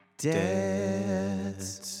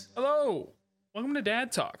Dads. Hello, welcome to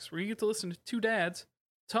Dad Talks, where you get to listen to two dads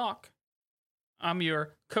talk. I'm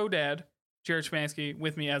your co-dad, Jared Schmansky.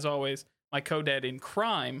 With me, as always, my co-dad in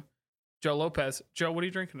crime, Joe Lopez. Joe, what are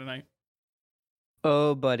you drinking tonight?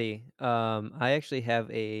 Oh, buddy. I actually have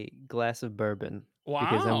a glass of bourbon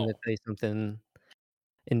because I'm gonna Wow. tell you something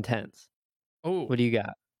intense. Oh, What do you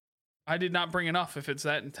got? I did not bring enough. If it's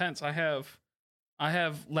that intense, I have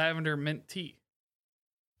lavender mint tea,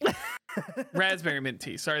 raspberry mint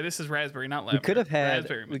tea. Sorry, this is raspberry, not We could lavender. have had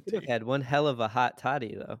Raspberry we mint could have tea. had one hell of a hot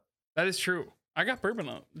toddy though. That is true. I got bourbon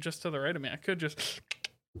just to the right of me. I could just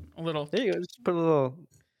a little, There you go. Just put a little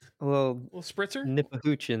little spritzer. nip of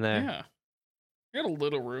hooch in there. Yeah, I got a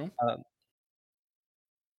little room. Um,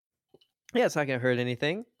 yeah, it's not gonna hurt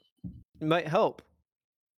anything. It might help.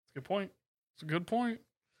 Good point. It's a good point.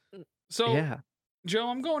 So, Yeah. Joe,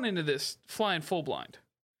 I'm going into this flying full blind.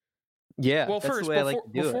 Yeah, Well, that's the first, way I like to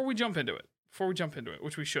do before it. we jump into it,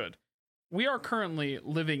 which we should, we are currently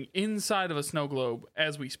living inside of a snow globe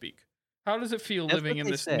as we speak. How does it feel That's living what in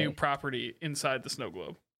they this new say. property inside the snow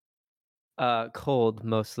globe? Cold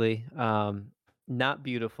mostly. Not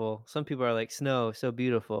beautiful. Some people are like, "Snow, so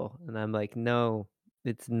beautiful," and I'm like, "No,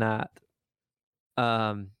 it's not."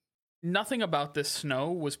 Um, Nothing about this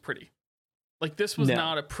snow was pretty. Like, this was no.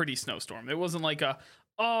 not a pretty snowstorm. It wasn't like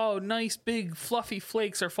oh, nice big fluffy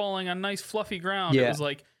flakes are falling on nice fluffy ground. It Yeah. was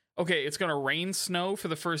like, okay, it's going to rain snow for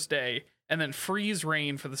the first day, and then freeze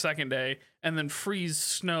rain for the second day, and then freeze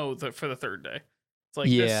snow for the third day. It's like,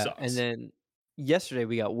 this Yeah, and sucks. then yesterday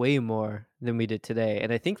we got way more than we did today,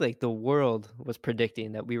 and I think, like, the world was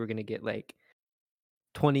predicting that we were gonna get, like,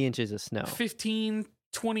 20 inches of snow. 15,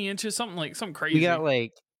 20 inches, something We got, crazy.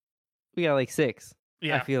 like we got, like, 6, I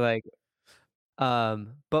Yeah. feel like,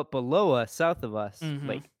 but below us, south of us, hmm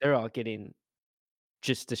like, they're all getting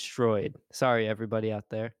just destroyed. Sorry, everybody out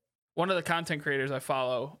there. One of the content creators I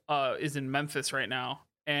follow is in Memphis right now.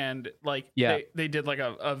 And like Yeah, they did like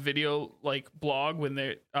a video like blog when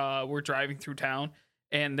they were driving through town,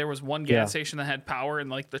 and there was one gas yeah, station that had power, and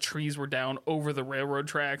like the trees were down over the railroad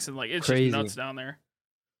tracks, and like it's just nuts crazy. down there.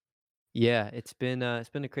 Yeah, it's been a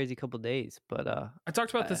crazy couple days, but, I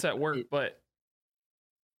talked about uh, this at work, it but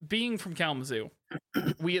being from Kalamazoo,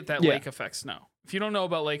 we get that yeah, lake effect snow. If you don't know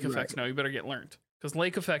about lake right. effect snow, you better get learned, because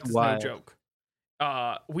lake effect is no Wild. joke.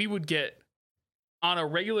 We would get on a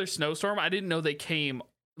regular snowstorm. I didn't know they came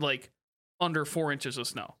like under 4 inches of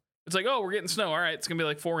snow. It's like, oh, we're getting snow. All right, it's gonna be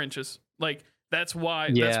like 4 inches. Like that's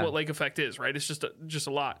Yeah, what lake effect is, right? It's just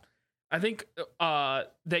a lot. I think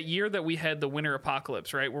that year that we had the winter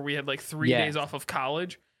apocalypse, right, where we had like 3 days yes. off of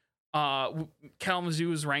college. Kalamazoo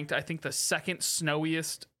was ranked, I think, the second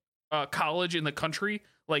snowiest college in the country,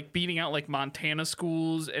 like beating out like Montana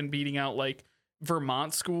schools and beating out like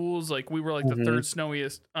Vermont schools. Like we were like the Mhm. third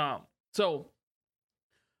snowiest. So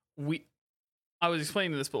we I was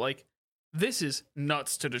explaining this, but like this is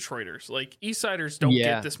nuts to Detroiters. Like East Siders don't get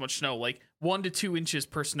Yeah, this much snow, like 1 to 2 inches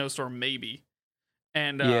per snowstorm, maybe.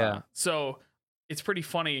 And yeah. so it's pretty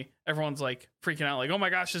funny. Everyone's like freaking out, like, "Oh my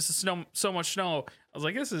gosh, this is snow, so much snow." I was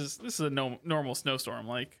like, "This is a normal snowstorm,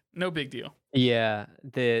 like no big deal." Yeah,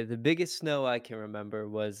 the biggest snow I can remember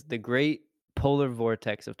was the Great Polar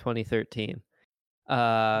Vortex of 2013.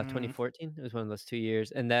 Mm, 2014? It was one of those 2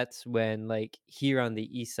 years, and that's when, like, here on the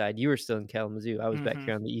east side you were still in Kalamazoo, I was back mm-hmm.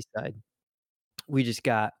 here on the east side. We just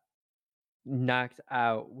got knocked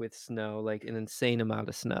out with snow, like, an insane amount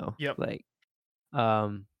of snow, Yep. like,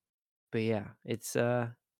 um, but yeah, it's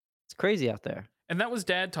crazy out there. And that was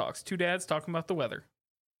dad talks. Two dads talking about the weather.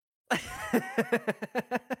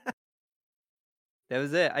 That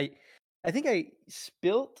was it. I think I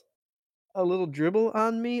spilt a little dribble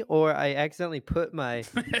on me, or I accidentally put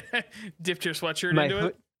Dipped your sweatshirt my into hood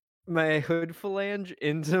it. my hood phalange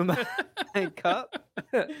into my cup.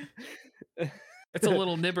 It's a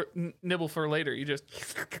little nibble for later. You just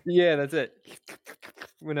Yeah, that's it.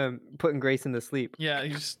 When I'm putting Grayson to sleep. yeah,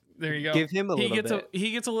 you just there you go. Give him a little bit.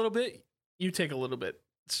 He gets a little bit. You take a little bit.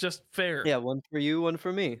 It's just fair. Yeah, one for you, one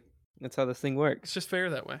for me. That's how this thing It's works. just fair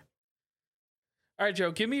that way. All right,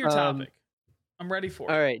 Joe, give me your Um, topic. I'm ready for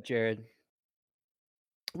it. alright, Jared.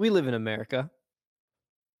 We live in America,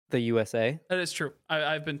 the USA. That is true.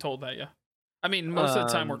 I've been told that. Yeah. I mean, most of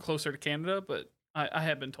the time we're Um, closer to Canada, but I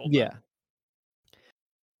have been told that. yeah,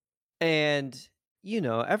 and,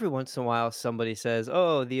 every once in a while somebody says,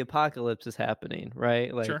 "Oh, the apocalypse is happening," right?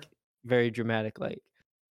 Sure. Like, very dramatic, like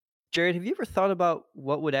Jared, have you ever thought about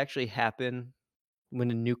what would actually happen when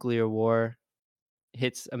a nuclear war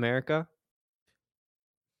hits America?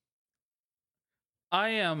 I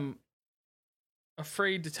am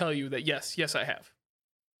afraid to tell you that yes, I have.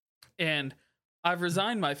 And I've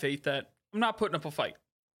resigned my fate that I'm not putting up a fight.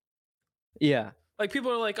 Yeah. Like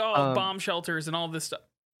people are like, oh, Um, bomb shelters and all this stuff.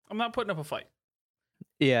 I'm not putting up a fight.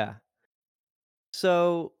 yeah.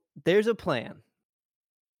 So there's a plan.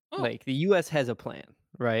 Oh, Like the US has a plan,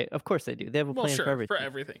 right? Of course they do. They have a well, plan for sure, for everything.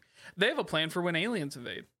 everything. They have a plan for when aliens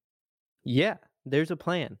invade. Yeah, there's a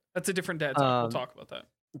plan. That's a different dad talk. We'll Um, talk about that.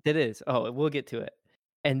 that is. Oh, we'll get to it.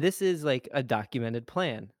 And this is like a documented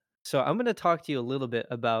plan. So I'm going to talk to you a little bit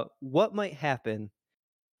about what might happen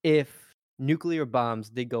if nuclear bombs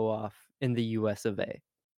did go off in the US of A.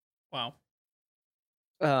 Wow.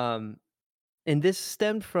 Um, and this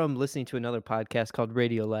stemmed from listening to another podcast called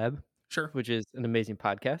Radio Lab, Sure. which is an amazing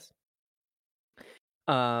podcast.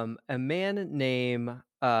 A man named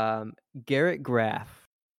Garrett Graff,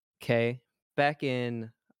 okay, back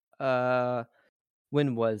in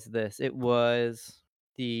when was this? It was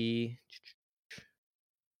the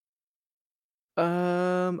I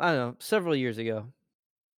don't know, several years ago.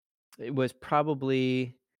 It was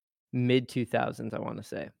probably mid 2000s, I want to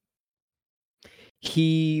say.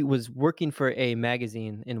 He was working for a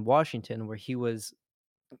magazine in Washington where he was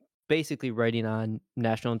basically writing on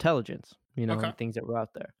national intelligence, Okay. and things that were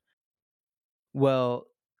out there. Well,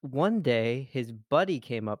 one day his buddy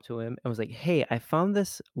came up to him and was like, "Hey, I found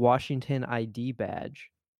this Washington ID badge.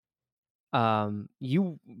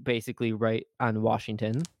 You basically write on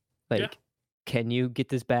Washington. Yeah. Like, can you get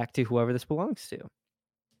this back to whoever this belongs to?"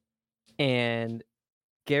 And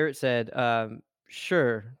Garrett said,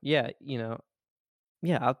 "Sure. Yeah,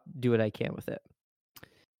 yeah, I'll do what I can with it."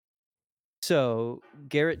 So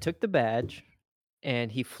Garrett took the badge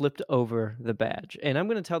and he flipped over the badge. And I'm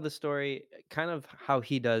going to tell the story kind of how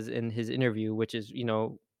he does in his interview, which is,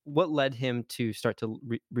 what led him to start to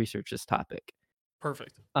research this topic.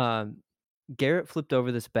 Perfect. Um, Garrett flipped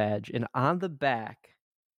over this badge, and on the back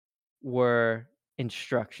were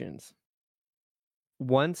instructions.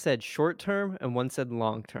 One said short term and one said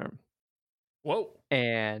long term. Whoa.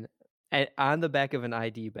 And on the back of an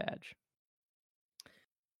ID badge.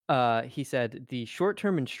 He said the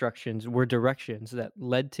short-term instructions were directions that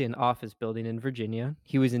led to an office building in Virginia.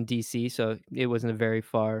 He was in DC, so it wasn't a very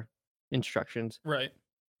far instructions. Right.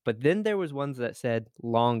 But then there was ones that said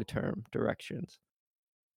long-term directions,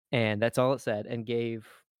 and that's all it said, and gave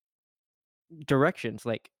directions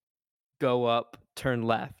like go up, turn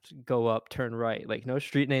left, go up, turn right, like no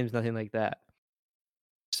street names, nothing like that.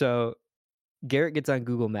 So Garrett gets on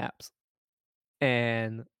Google Maps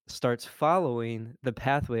and starts following the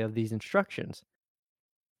pathway of these instructions.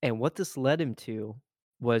 And what this led him to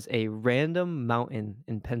was a random mountain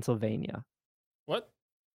in Pennsylvania. What?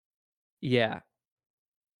 Yeah.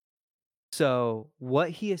 So, what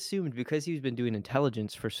he assumed because he's been doing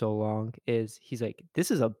intelligence for so long is he's like, "This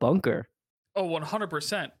is a bunker." Oh,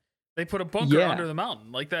 100%. They put a bunker Yeah, under the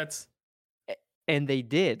mountain. Like that's. a and they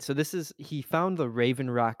did. So he found the Raven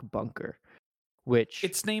Rock bunker, which,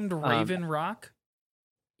 It's named um Raven Rock.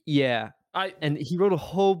 yeah, I and he wrote a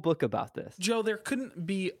whole book about this. Joe, there couldn't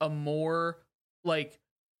be a more like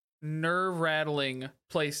nerve rattling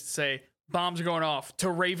place to say bombs are going off. To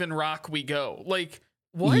Raven Rock we go. Like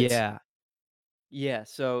what? Yeah. Yeah,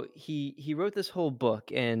 so he wrote this whole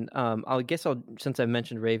book, and I'll since I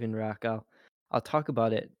mentioned Raven Rock, I'll talk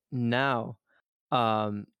about it now.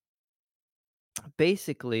 Um,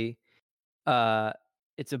 basically, uh,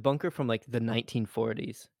 it's a bunker from like the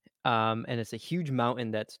 1940s, and it's a huge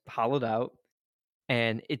mountain that's hollowed out,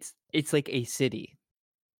 and it's like a city.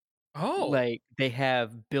 Oh, Like they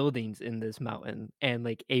have buildings in this mountain, and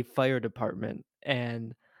like a fire department,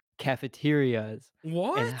 and cafeterias, and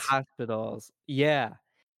what? hospitals. Yeah.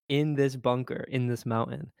 In this bunker, in this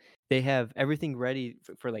mountain. They have everything ready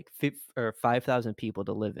for like 5,000 people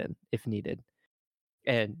to live in if needed.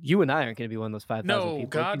 And you and I aren't gonna be one of those 5,000 No, people. It's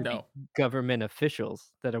God gonna be no. government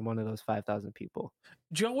officials that are one of those 5,000 people.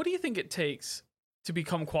 Joe, what do you think it takes to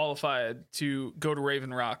become qualified to go to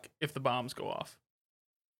Raven Rock if the bombs go off?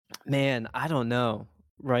 Man, I don't know,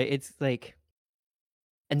 right? It's like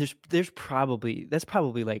and that's probably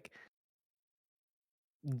like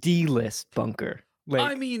D-list bunker. I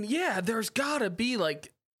Like, mean, yeah, there's gotta be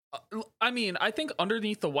like, I mean, I think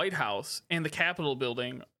underneath the White House and the Capitol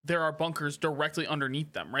building, there are bunkers directly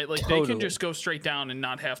underneath them, right? Like they can totally. just go straight down and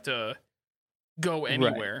not have to go Right.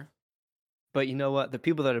 anywhere. But you know what? The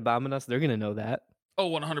people that are bombing us, they're gonna know that. Oh,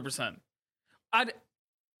 100%. I'd,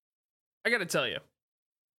 I gotta tell you,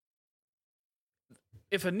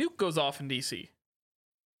 if a nuke goes off in DC,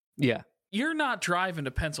 Yeah. you're not driving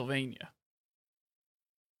to Pennsylvania.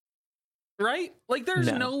 Right? Like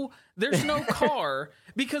No. there's no car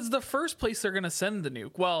because the first place they're going to send the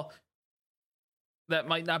nuke. Well, that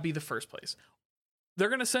might not be the first place. They're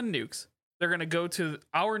going to send nukes. they're gonna go to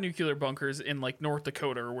our nuclear bunkers in like North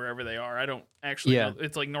Dakota or wherever they are. I don't actually Yeah. know.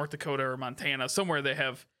 It's like North Dakota or Montana, somewhere they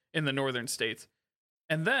have in the northern states.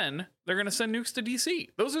 And then they're gonna send nukes to DC.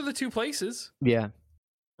 Those are the two places, Yeah.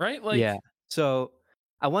 right? Yeah. Like, So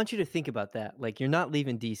I want you to think about that. Like you're not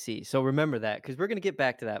leaving DC. So remember that because we're gonna get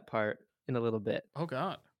back to that part in a little bit. oh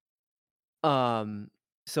god. Um,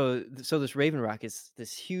 so this Raven Rock is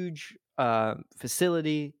this huge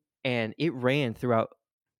facility, and it ran throughout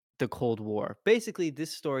the Cold War. Basically,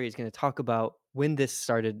 this story is going to talk about when this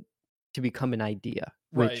started to become an idea,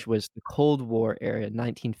 Right. which was the Cold War era,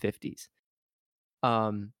 1950s.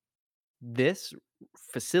 Um, this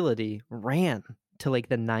facility ran to like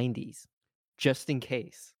the 90s, just in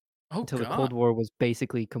case, Oh until the god. Cold War was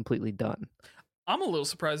basically completely done. I'm a little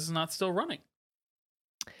surprised it's not still running.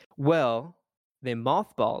 Well, they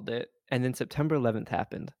mothballed it, and then September 11th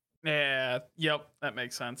happened, Yeah, yep, that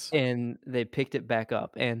makes sense. and they picked it back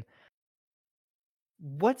up. And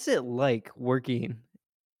what's it like working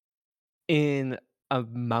in a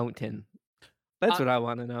mountain? That's I what I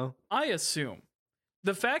wanna know. I assume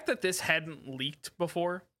the fact that this hadn't leaked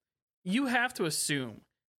before, you have to assume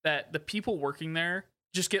that the people working there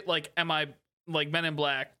just get like like Men in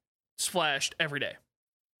Black flashed every day.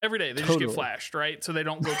 Every day they just get Totally. flashed, right? So they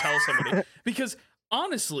don't go tell somebody. Because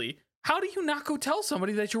honestly, how do you not go tell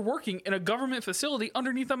somebody that you're working in a government facility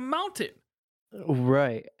underneath a mountain?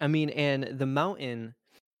 Right. I mean, and the mountain,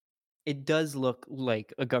 it does look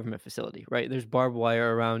like a government facility, right? There's barbed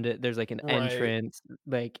wire around it, there's, like, an Right. entrance,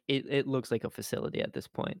 like, it looks like a facility at this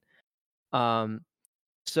point. Um,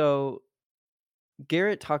 so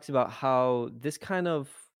Garrett talks about how this kind of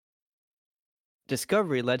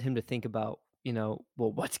discovery led him to think about, well,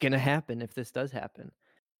 what's gonna happen if this does happen,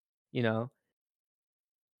 you know?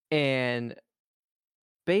 And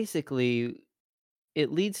basically,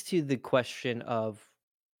 it leads to the question of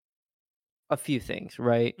a few things,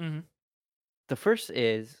 right? Mhm. The first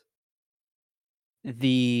is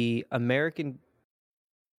the American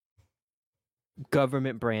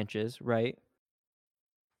government branches, right?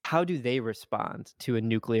 How do they respond to a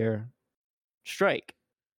nuclear strike?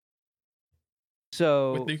 With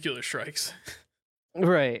So, nuclear strikes.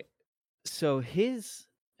 right. So his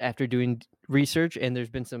after doing research, and there's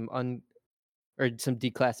been some or some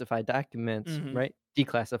declassified documents, Mhm. right?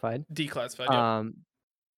 Declassified. Declassified, yep. Um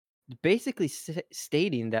basically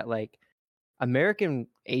stating that like American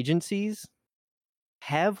agencies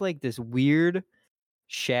have like this weird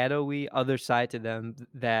shadowy other side to them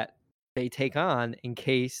that they take on in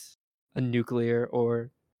case a nuclear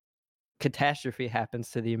or catastrophe happens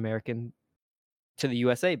to the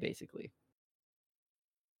USA basically.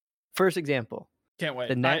 First example, Can't wait.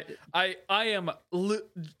 the net I am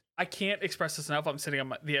I can't express this enough. I'm sitting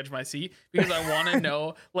on the edge of my seat because I want to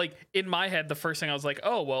know. Like in my head, the first thing I was like,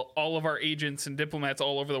 oh well, all of our agents and diplomats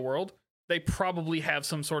all over the world, they probably have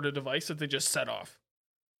some sort of device that they just set off,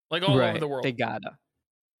 like all over right, the they world. gotta.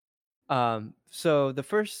 So the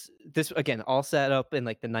first this again all set up in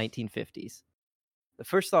like the 1950s. The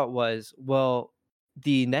first thought was, well,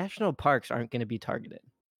 the national parks aren't going to be targeted,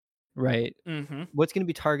 right? Mm-hmm. What's going to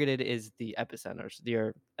be targeted is the epicenters,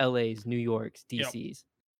 your LA's, New York's, Yep. DC's.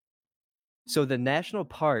 So the national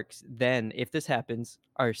parks then, if this happens,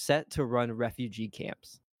 are set to run refugee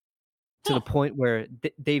camps to the Huh. point where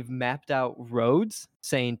they've mapped out roads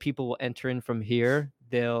saying people will enter in from here.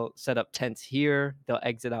 They'll set up tents here. They'll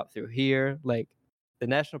exit out through here. Like the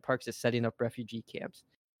national parks is setting up refugee camps.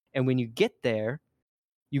 And when you get there,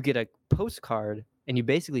 you get a postcard and you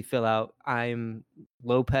basically fill out, I'm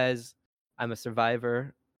Lopez, I'm a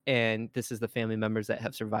survivor, and this is the family members that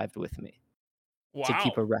have survived with me to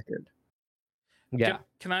keep Wow. a record. Yeah.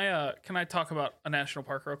 Can I talk about a national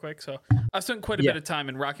park real quick? So I've spent quite a Yeah. bit of time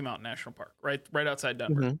in Rocky Mountain National Park, right outside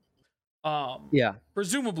Denver. Mhm. Yeah.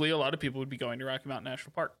 Presumably a lot of people would be going to Rocky Mountain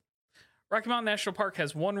National Park. Rocky Mountain National Park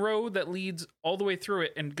has one road that leads all the way through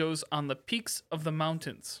it and goes on the peaks of the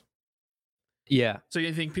mountains. Yeah. So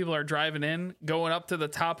you think people are driving in, going up to the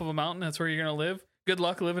top of a mountain? That's where you're gonna live. Good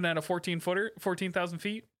luck living at a 14,000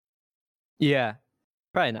 feet. Yeah.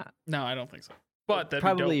 Probably not. No, I don't think so. But that'd be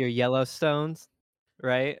Probably dope. your Yellowstones,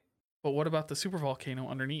 right? But what about the super volcano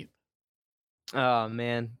underneath? Oh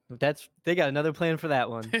man, they got another plan for that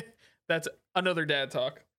one. That's another dad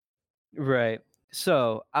talk. Right.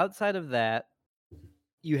 So, outside of that,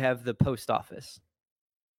 you have the post office,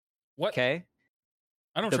 What? okay?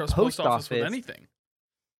 I don't The trust post post office with office anything.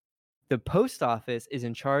 the post office is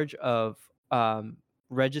in charge of,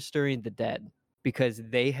 registering the dead because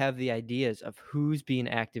they have the ideas of who's being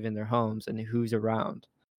active in their homes and who's around.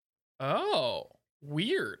 Oh,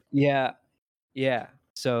 weird. Yeah, yeah.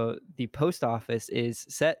 So the post office is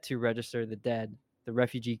set to register the dead.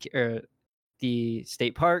 The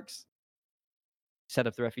state parks set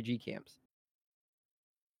up the refugee camps.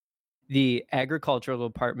 The agricultural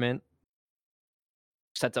department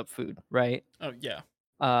sets up food, right? Oh yeah.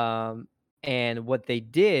 Um, and what they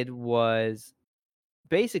did was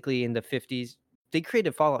basically in the 50s, they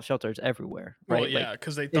created fallout shelters everywhere, Well, right? yeah, Like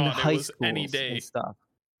because they in thought it high was any schools and day. stuff.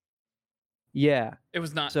 Yeah. It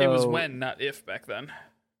was not. It was So when, not if, back then.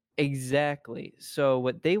 exactly. So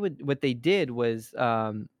what they did was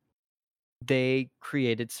they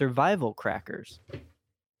created survival crackers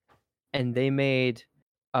and they made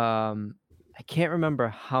I can't remember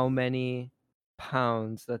how many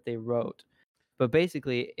pounds that they wrote, but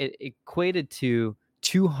basically it equated to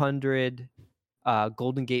 200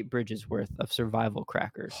 Golden Gate Bridges worth of survival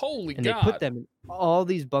crackers, Holy and they put God! them in all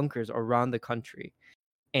these bunkers around the country,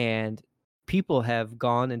 and people have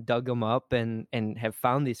gone and dug them up and have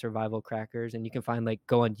found these survival crackers, and you can find like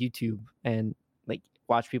go on YouTube and like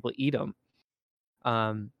watch people eat them.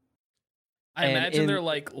 Um, I and imagine in they're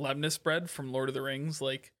like lemnis bread from Lord of the Rings,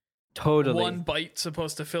 like one totally bite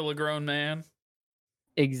supposed to fill a grown man.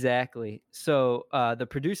 exactly. So the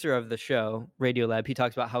producer of the show, Radiolab, he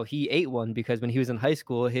talks about how he ate one because when he was in high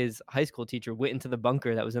school, his high school teacher went into the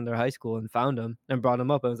bunker that was in their high school and found him and brought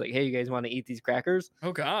him up and was like, "Hey, you guys want to eat these crackers?"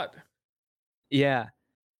 Oh God! Yeah.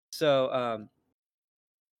 So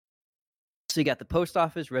so you got the post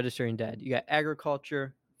office registering dead. You got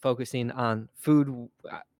agriculture focusing on food,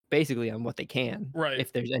 basically on what they can, Right?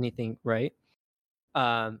 if there's anything, right?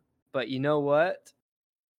 But you know what?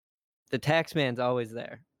 The tax man's always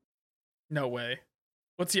there, No way.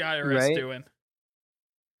 What's the IRS right? doing?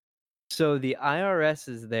 So the IRS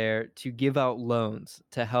is there to give out loans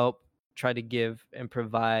to help try to give and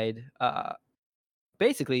provide,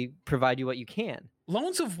 basically provide you what you can.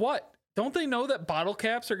 Loans of what? Don't they know that bottle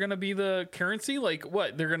caps are going to be the currency? Like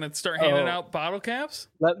what? They're going to start handing Oh, out bottle caps?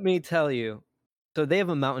 let me tell you. So they have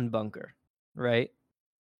a mountain bunker, right?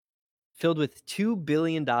 Filled with $2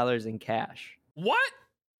 billion in cash. What?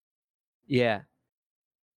 Yeah.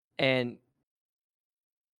 And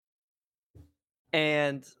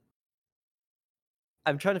and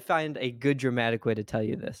I'm trying to find a good dramatic way to tell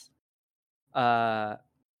you this. Uh,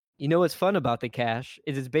 you know what's fun about the cash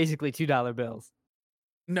is it's basically $2 bills.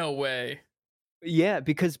 No way. Yeah,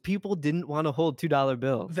 because people didn't wanna hold $2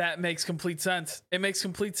 bills. That makes complete sense. It makes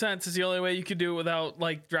complete sense. It's the only way you could do it without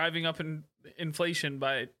like driving up in inflation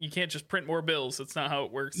by you can't just print more bills. That's not how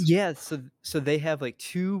it works. Yeah, so they have, like,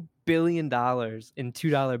 $2 billion in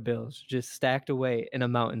 $2 bills just stacked away in a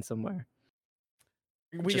mountain somewhere,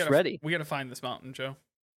 We just gotta ready. we gotta find this mountain, Joe.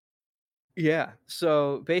 Yeah,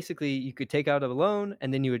 so basically, you could take out a loan,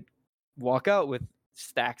 and then you would walk out with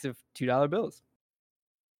stacks of $2 bills.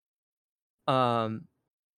 Um,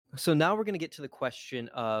 so now we're gonna get to the question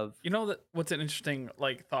of You know that what's an interesting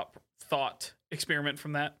like thought experiment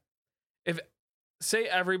from that? If say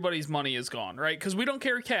everybody's money is gone, right? Because we don't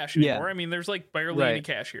carry cash yeah, anymore. I mean, there's like barely any right.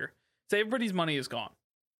 cash here. Say everybody's money is gone.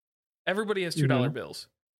 Everybody has $2 Mhm. bills.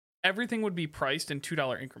 Everything would be priced in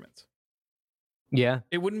 $2 increments. Yeah,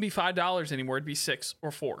 It wouldn't be $5 anymore. It'd be 6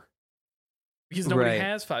 or 4 because nobody right.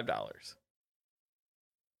 has $5.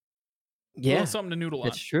 A little Yeah, something to noodle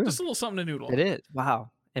that's on. true. Just a little something to noodle It on. is.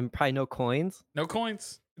 Wow, and probably no coins? No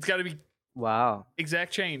coins. It's got to be Wow,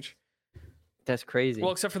 exact change. that's Well, crazy.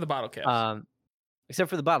 except for the bottle caps. Um, except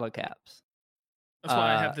for the bottle caps. That's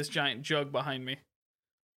why I Uh have this giant jug behind me,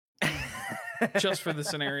 just for the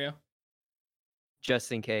scenario.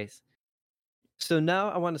 just in case. So now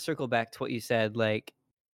I wanna circle back to what you said, like,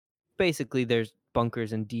 basically, there's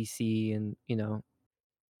bunkers in DC and,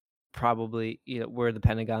 probably, where the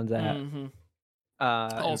Pentagon's at, Hmm. in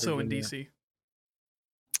Also in Virginia. DC.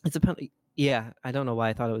 It's a pen yeah, I don't know why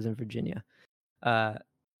I thought it was in Virginia. Uh,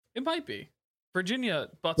 It might be. Virginia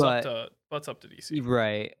but butts up to DC.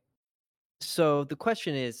 right. So the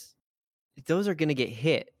question is, those are gonna get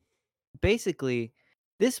hit. Basically,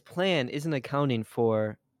 this plan isn't accounting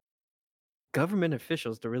for government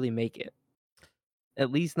officials to really make it.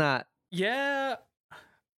 At least not Yeah,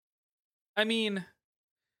 I mean,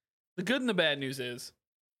 the good and the bad news is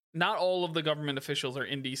not all of the government officials are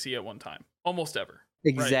in DC at one time. Almost ever,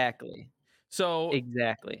 right? exactly. So,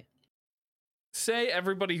 Exactly. say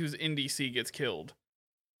everybody who's in DC gets killed.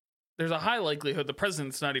 There's a high likelihood the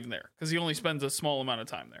president's not even there because he only spends a small amount of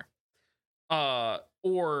time there.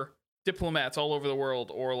 Or diplomats all over the world,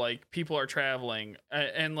 or like people are traveling,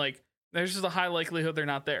 and like there's just a high likelihood they're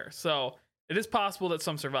not there. So it is possible that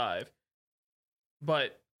some survive,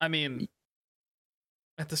 but I mean,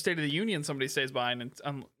 at the State of the Union, somebody stays behind,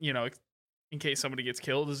 and in case somebody gets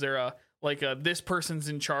killed, is there a like a this person's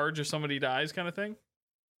in charge if somebody dies kind of thing.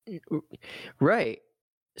 Right.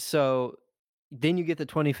 So then you get the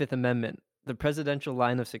 25th Amendment. The presidential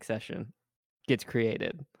line of succession gets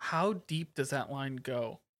created. How deep does that line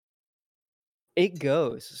go? It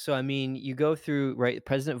goes. So I mean, you go through right,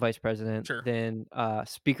 president, vice president, Sure. then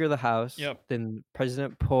Speaker of the House, Yep. then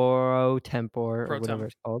President pro tempore or Pro whatever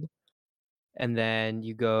temp. it's called, and then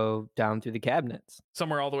you go down through the cabinets.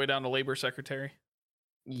 Somewhere all the way down to labor secretary.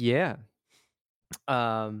 Yeah.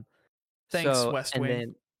 Um. Thanks, So West and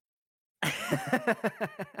Wing. then.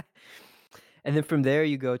 And then from there,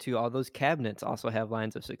 you go to all those cabinets also have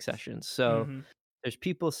lines of succession. So Hmm. there's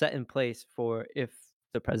people set in place for if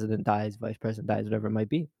the president dies, vice president dies, whatever it might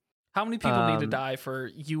be. How many people need to Um, die for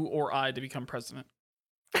you or I to become president?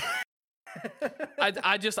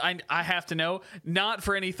 I have to know, not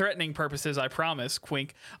for any threatening purposes, I promise,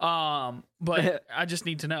 Quink. But I just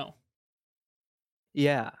need to know.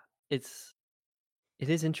 yeah, it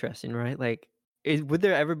is interesting, right? Like, would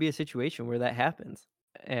there ever be a situation where that happens?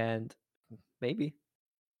 And maybe.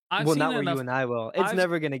 I've Well, seen not where you enough. and I will. It's I've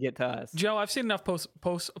never gonna get to us. Joe, I've seen enough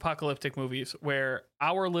post apocalyptic movies where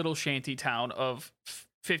our little shanty town of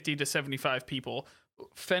 50 to 75 people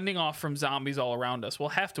fending off from zombies all around us will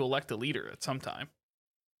have to elect a leader at some time.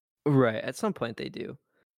 Right, at some point they do.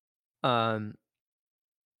 Um,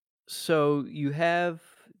 so you have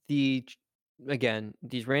again,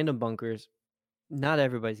 these random bunkers. Not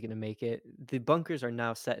everybody's gonna make it. The bunkers are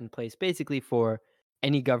now set in place basically for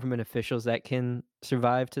any government officials that can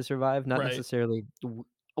survive, not Right. necessarily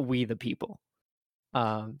we the people.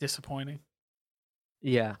 Um, Disappointing.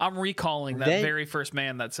 yeah. I'm recalling that Then very first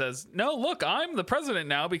man that says, "No, look, I'm the president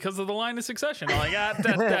now because of the line of succession." I'm like,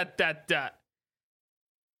 that.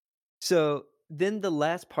 so then the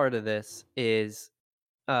last part of this is,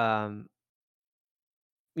 um,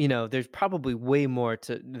 there's probably way more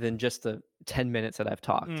to than just the 10 minutes that I've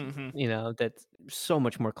talked. Hmm. That's so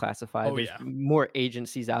much more classified. Oh There's yeah. more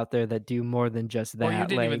agencies out there that do more than just Well, you that.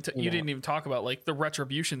 didn't even Like, you didn't even talk about like the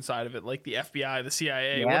retribution side of it, like the FBI, the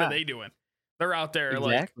CIA. What are yeah, they doing? They're out there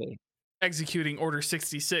like exactly. executing Order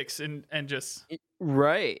 66 and just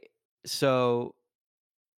Right. So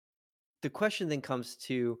the question then comes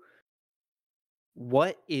to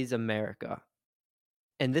what is America?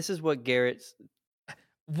 And this is what Garrett's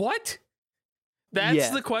what? That's the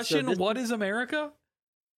yes. So question. What is America?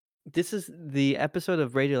 this is the episode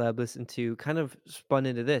of Radiolab listened to kind of spun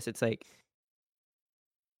into this. It's like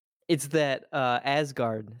it's that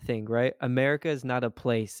Asgard thing, right? America is not a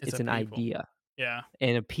place, It's it's a an people. idea Yeah.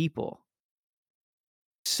 and a people.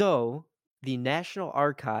 So the National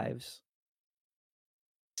Archives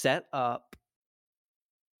set up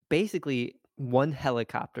basically one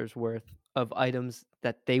helicopter's worth of items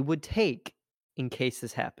that they would take in case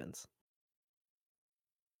this happens.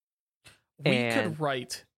 We And could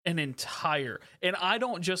write an entire, and I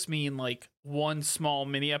don't just mean like one small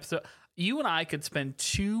mini episode. You and I could spend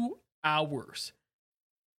 2 hours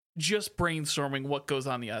just brainstorming what goes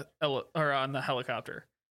on the or on the helicopter.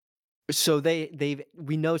 so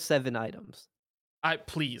we know 7 items. I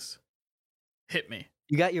please hit me.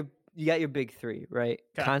 You got your big 3, right?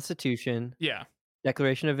 'Kay. Constitution, Yeah.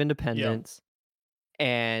 Declaration of Yep. Independence,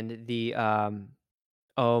 and the,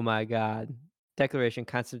 oh my god, Declaration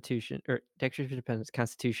of Independence,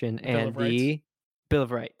 Constitution, The Bill and of Rights. the Bill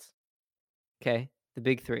of Rights, okay? The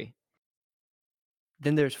big 3.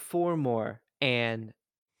 Then there's 4 more, and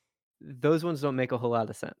those ones don't make a whole lot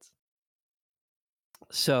of sense.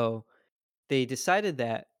 So, they decided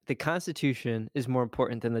that the Constitution is more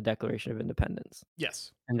important than the Declaration of Independence,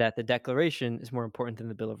 Yes. and that the Declaration is more important than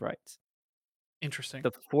the Bill of Rights. Interesting.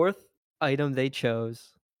 The 4th item they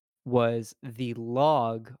chose was the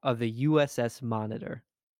log of the USS Monitor,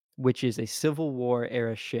 which is a Civil War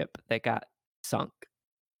era ship that got sunk.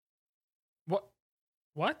 What?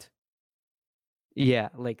 What? Yeah,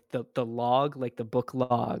 like the log, like the book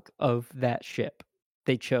log of that ship.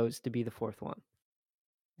 They chose to be the 4th one.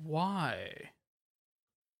 Why?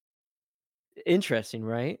 Interesting,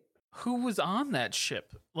 right? Who was on that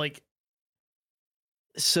ship? Like,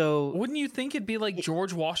 So, wouldn't you think it'd be like it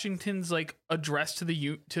George Washington's like address to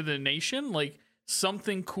the nation, like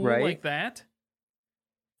something cool right? like that?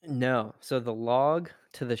 No. So the log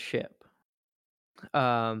to the ship.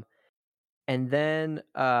 Um, and then,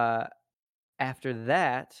 after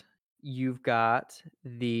that, you've got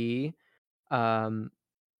um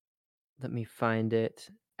let me find it.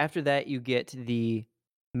 After that, you get the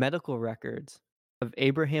medical records of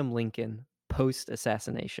Abraham Lincoln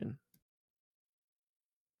post-assassination.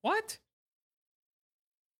 What?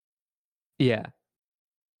 Yeah.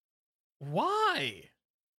 Why?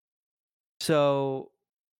 So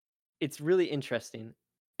it's really interesting,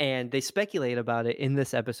 and they speculate about it in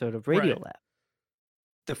this episode of Right. Radiolab.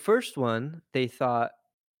 The first one, they thought,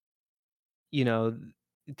 you know,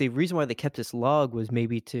 the reason why they kept this log was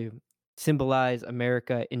maybe to symbolize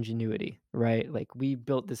America ingenuity, right? Like, we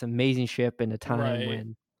built this amazing ship in a time Right.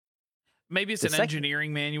 when Maybe it's the an second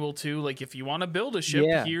engineering manual too. Like if you want to build a ship,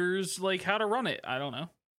 Yeah, here's like how to run it. I don't know.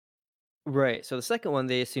 right. So the second one,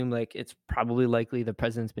 they assume, like, it's probably likely the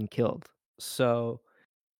president's been killed. So,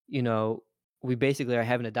 you know, we basically are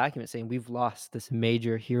having a document saying we've lost this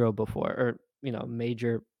major hero before, or,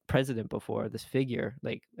 major president before, this figure,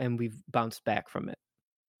 like, and we've bounced back from it.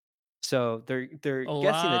 So they're A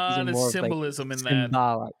guessing that these are lot of more of, like, symbolism in that.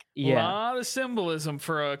 symbolic. A Yeah. lot of symbolism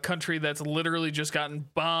for a country that's literally just gotten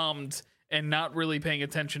bombed and not really paying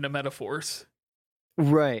attention to metaphors.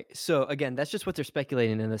 Right. So again, that's just what they're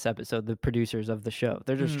speculating in this episode, the producers of the show.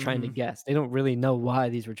 They're just trying to Hmm. guess. They don't really know why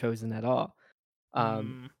these were chosen at all.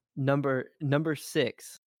 Um, Hmm. number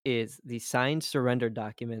 6 is the signed surrender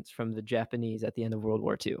documents from the Japanese at the end of World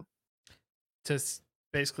War II. To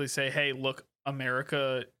basically say, hey, look,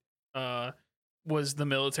 America uh, was the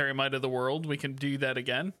military might of the world. We can do that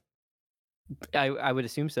again. I would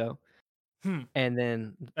assume so. Hmm. And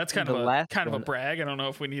then That's the last kind of a one. brag. I don't know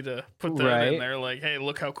if we need to put that in Right? there. Like, hey,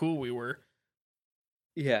 look how cool we were.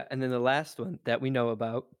 Yeah, and then the last one that we know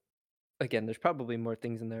about, again, there's probably more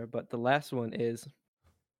things in there, but the last one is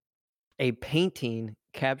a painting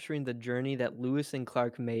capturing the journey that Lewis and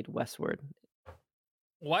Clark made westward.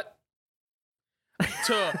 What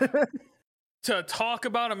to talk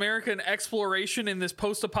about American exploration in this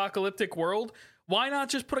post-apocalyptic world? Why not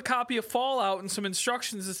just put a copy of Fallout and some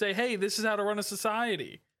instructions to say, hey, this is how to run a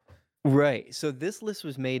society? Right. So this list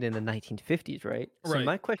was made in the 1950s, right? So Right.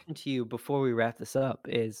 my question to you before we wrap this up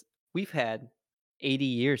is, we've had 80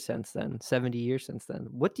 years since then, 70 years since then.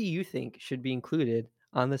 What do you think should be included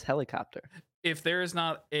on this helicopter? If there is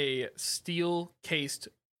not a steel cased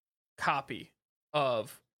copy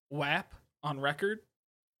of WAP on record,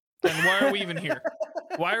 then why are we even here?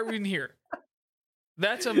 Why are we even here?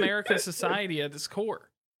 That's America's society at its core.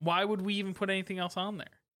 Why would we even put anything else on there?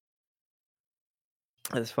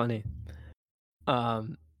 That's funny.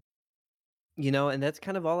 Um, and that's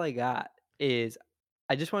kind of all I got. Is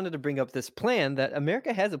I just wanted to bring up this plan that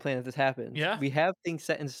America has a plan if this happens. Yeah. We have things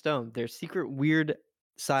set in stone. There's secret weird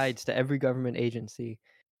sides to every government agency,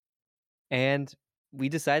 and we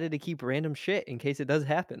decided to keep random shit in case it does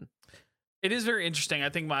happen. It is very interesting. I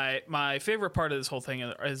think my favorite part of this whole thing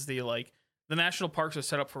is the national parks are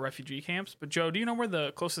set up for refugee camps. But Joe, do you know where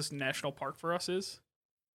the closest national park for us is?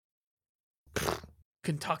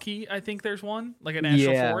 Kentucky, I think there's one, like a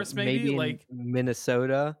national Yeah, forest, maybe. maybe in Like,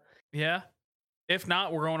 Minnesota. yeah. If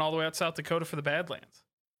not, we're going all the way out to South Dakota for the Badlands,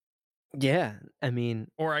 Yeah, I mean,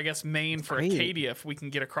 or I guess Maine it's for crazy. Acadia if we can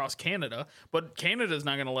get across Canada. But Canada's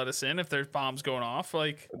not going to let us in if there's bombs going off.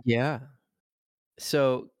 Like, Yeah.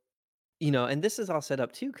 So, and this is all set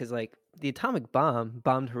up too, because like the atomic bomb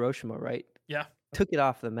bombed Hiroshima, right? yeah. Took it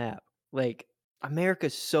off the map. Like,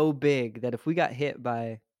 America's so big that if we got hit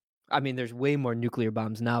by, I mean, there's way more nuclear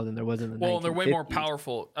bombs now than there was in the Well, and they're way more 1950s.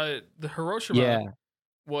 powerful. The Hiroshima Yeah,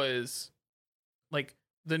 was like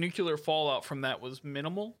the nuclear fallout from that was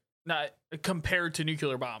minimal, not compared to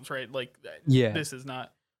nuclear bombs, right? Like yeah, this is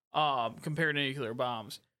not compared to nuclear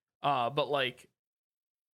bombs. But like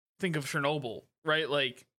think of Chernobyl, right?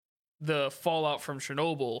 Like the fallout from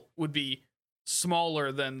Chernobyl would be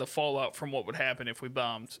smaller than the fallout from what would happen if we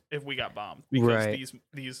got bombed, because right,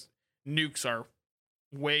 these nukes are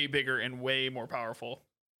way bigger and way more powerful.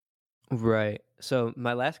 right. So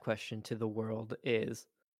my last question to the world is,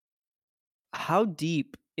 how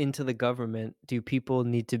deep into the government do people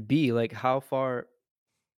need to be? Like, how far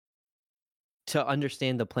to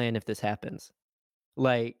understand the plan if this happens?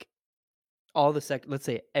 Like, all the let's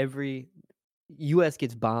say every US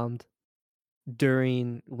gets bombed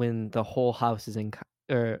during when the whole house is in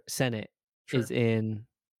or Senate is Sure. in,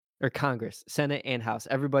 or Congress, Senate and House,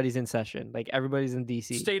 everybody's in session, like, everybody's in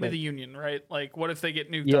DC, State of the like, Union, right? Like what if they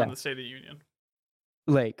get nuked yeah, on the State of the Union?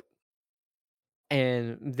 like,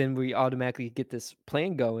 and then we automatically get this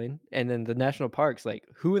plan going, and then the national parks, like,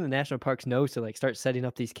 who in the national parks knows to, like, start setting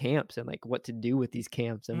up these camps and, like, what to do with these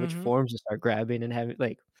camps and which Mhm. forms to start grabbing and having,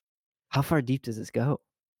 like, how far deep does this go?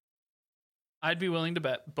 I'd be willing to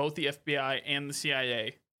bet both the FBI and the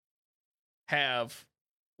CIA have,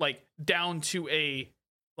 like, down to a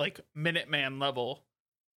like Minuteman level,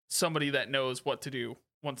 somebody that knows what to do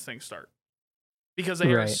once things start, because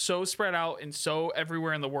they are Right. so spread out and so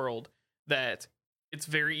everywhere in the world that it's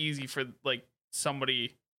very easy for like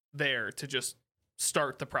somebody there to just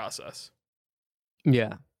start the process.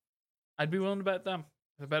 Yeah. I'd be willing to bet them.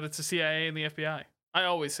 I bet it's the CIA and the FBI. I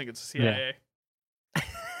always think it's the Yeah.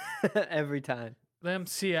 CIA. Every time. Them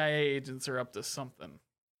CIA agents are up to something.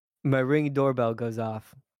 My Ring doorbell goes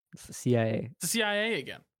off. It's the CIA. It's the CIA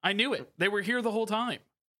again. I knew it. They were here the whole time.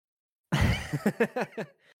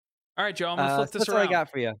 All right, Joe. I'm gonna flip so this that's around. all I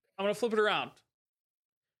got for you. I'm gonna flip it around.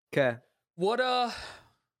 Okay. What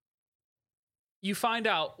you find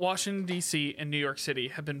out Washington D.C. and New York City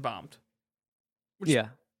have been bombed. Yeah.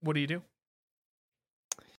 What do? You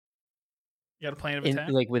got a plan of attack?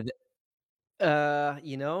 Like with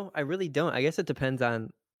I really don't. I guess it depends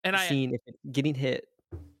on And seeing if it's getting hit.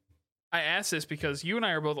 I ask this because you and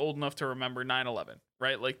I are both old enough to remember 9/11,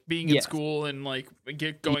 right? Like being in Yes. school and like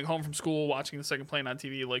going home from school, watching the second plane on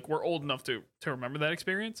TV. Like we're old enough to remember that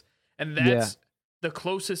experience, and that's the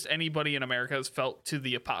closest anybody in America has felt to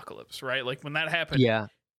the apocalypse, right? Like when that happened. Yeah.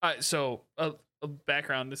 So a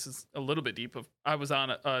background. This is a little bit deep. I was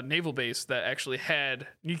on a naval base that actually had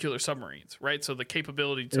nuclear submarines, right? So the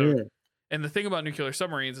capability to, and the thing about nuclear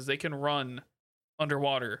submarines is they can run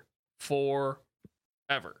underwater forever.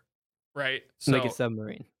 Right, so Like a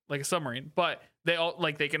submarine, but they all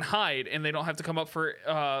like they can hide and they don't have to come up for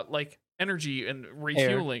like energy and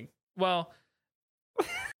refueling. Well,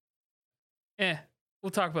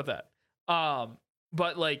 we'll talk about that.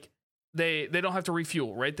 But like they don't have to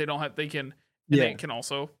refuel, right? They can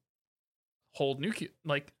also hold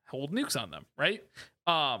nukes on them, right?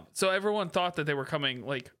 So everyone thought that they were coming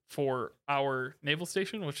like for our naval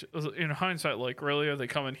station, which was, in hindsight, like really are they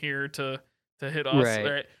coming here to hit us,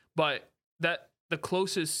 right? But that the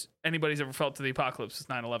closest anybody's ever felt to the apocalypse is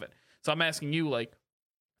 9/11. So I'm asking you, like,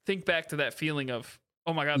 think back to that feeling of,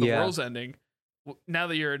 oh my God, the world's ending. Now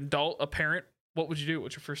that you're an adult, a parent, what would you do?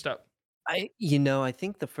 What's your first step? I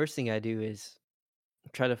think the first thing I do is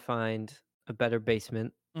try to find a better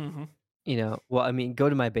basement. Mm-hmm. Well, I mean, go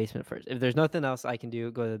to my basement first. If there's nothing else I can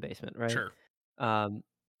do, go to the basement, right? Sure.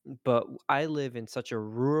 But I live in such a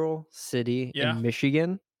rural city Yeah. in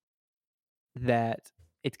Michigan that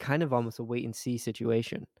it's kind of almost a wait and see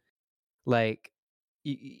situation. Like,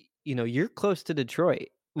 you're close to Detroit.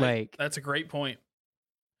 Like, That's a great point.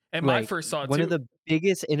 And my first thought one too. of the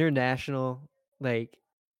biggest international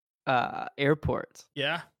airports.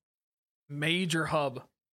 Yeah. Major hub.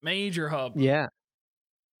 Yeah.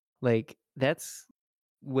 Like, that's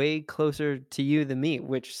way closer to you than me,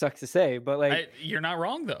 which sucks to say, but you're not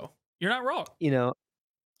wrong though. You're not wrong.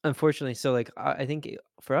 Unfortunately, so I think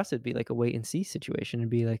for us it'd be like a wait and see situation and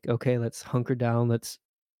be like, okay, let's hunker down, let's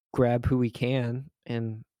grab who we can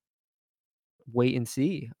and wait and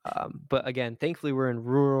see. But again, thankfully we're in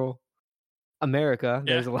rural America.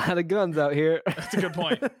 Yeah. There's a lot of guns out here. That's a good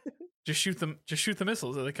point. Just shoot them. Just shoot the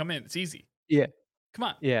missiles as they come in. It's easy. Yeah. Come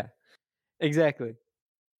on. Yeah. Exactly.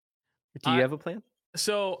 Do you have a plan?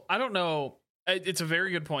 So I don't know. It's a very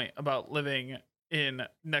good point about living in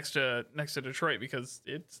next to Detroit because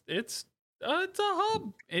it's a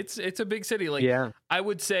hub. It's a big city. Like I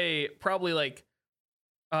would say probably like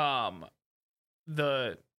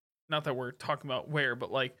the not that we're talking about where,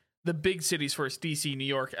 but like the big cities first: DC, New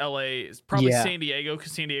York, LA, is probably San Diego,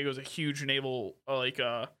 because San Diego is a huge naval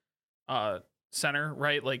center,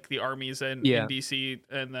 right? Like the Army's in DC,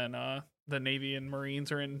 and then the Navy and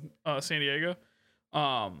Marines are in San Diego.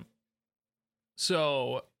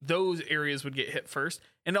 So those areas would get hit first.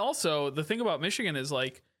 And also the thing about Michigan is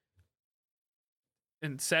like,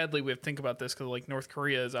 and sadly we have to think about this because like North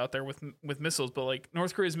Korea is out there with missiles, but like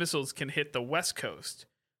North Korea's missiles can hit the West Coast,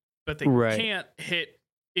 but they can't hit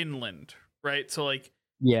inland, right? So like,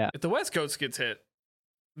 if the West Coast gets hit,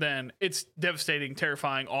 then it's devastating,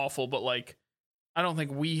 terrifying, awful. But like, I don't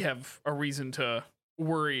think we have a reason to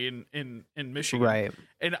worry in Michigan, right?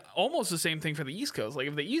 And almost the same thing for the East Coast. Like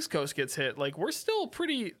if the East Coast gets hit, like we're still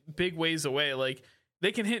pretty big ways away. Like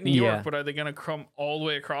they can hit New York, but are they going to come all the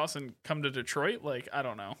way across and come to Detroit? Like I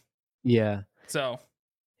don't know. Yeah. So,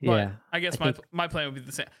 but I guess my plan would be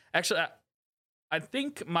the same. Actually, I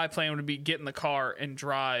think my plan would be get in the car and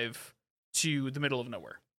drive to the middle of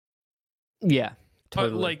nowhere. Yeah,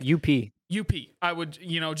 totally. Like UP. I would,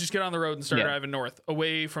 just get on the road and start driving north,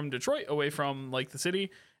 away from Detroit, away from like the city,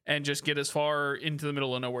 and just get as far into the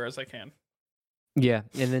middle of nowhere as I can. Yeah,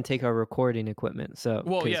 and then take our recording equipment. So, so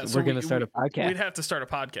we're gonna start a podcast. We'd have to start a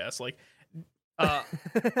podcast, like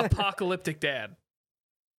Apocalyptic Dad.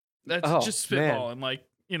 That's just spitballing, like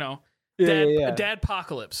Dad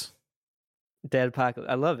Apocalypse. Dad Apocalypse.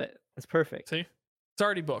 I love it. That's perfect. See, it's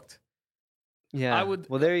already booked. Yeah. I would.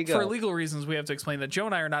 Well, there you go. For legal reasons, we have to explain that Joe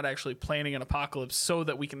and I are not actually planning an apocalypse so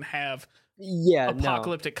that we can have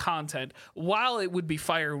apocalyptic content. While it would be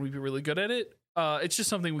fire and we'd be really good at it, it's just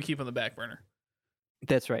something we keep on the back burner.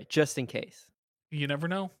 That's right, just in case. You never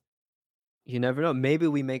know. You never know. Maybe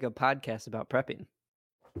we make a podcast about prepping.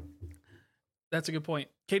 That's a good point.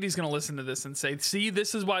 Katie's going to listen to this and say, see,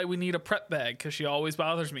 this is why we need a prep bag, because she always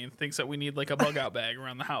bothers me and thinks that we need like a bug out bag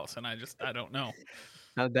around the house. And I don't know.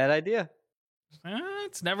 Not a bad idea.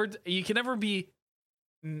 You can never be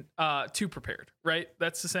too prepared, right?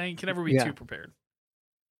 That's the saying. You can never be too prepared.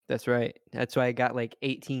 That's right. That's why I got like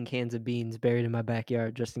 18 cans of beans buried in my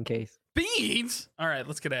backyard just in case. Beans? All right,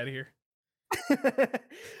 let's get out of here.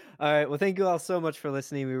 All right. Well, thank you all so much for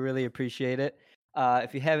listening. We really appreciate it.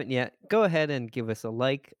 If you haven't yet, go ahead and give us a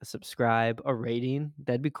like, a subscribe, a rating.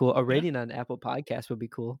 That'd be cool. A rating on Apple Podcasts would be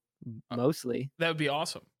cool, mostly. That would be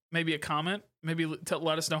awesome. Maybe a comment. Maybe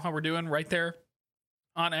let us know how we're doing right there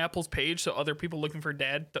on Apple's page, so other people looking for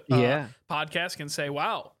dad podcasts can say,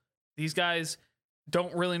 wow, these guys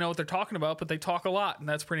don't really know what they're talking about, but they talk a lot, and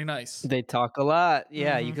that's pretty nice. They talk a lot.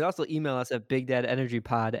 Yeah, you could also email us at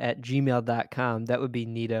bigdadenergypod@gmail.com. That would be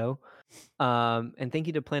neato. And thank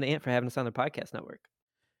you to Planet Ant for having us on their podcast network.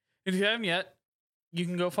 If you haven't yet, you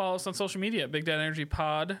can go follow us on social media at Big Dad Energy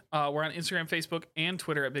Pod. We're on Instagram, Facebook, and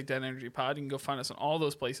Twitter at Big Dad Energy Pod. You can go find us on all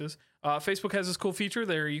those places. Facebook has this cool feature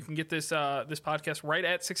there. You can get this podcast right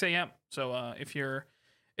at 6 a.m. So if you're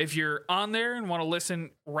on there and want to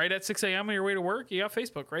listen right at 6 a.m. on your way to work, you got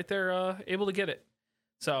Facebook right there, able to get it.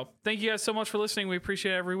 So thank you guys so much for listening. We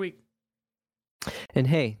appreciate it every week. And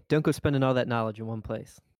hey, don't go spending all that knowledge in one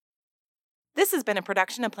place. This has been a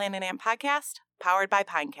production of Planet Ant Podcast, powered by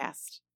Pinecast.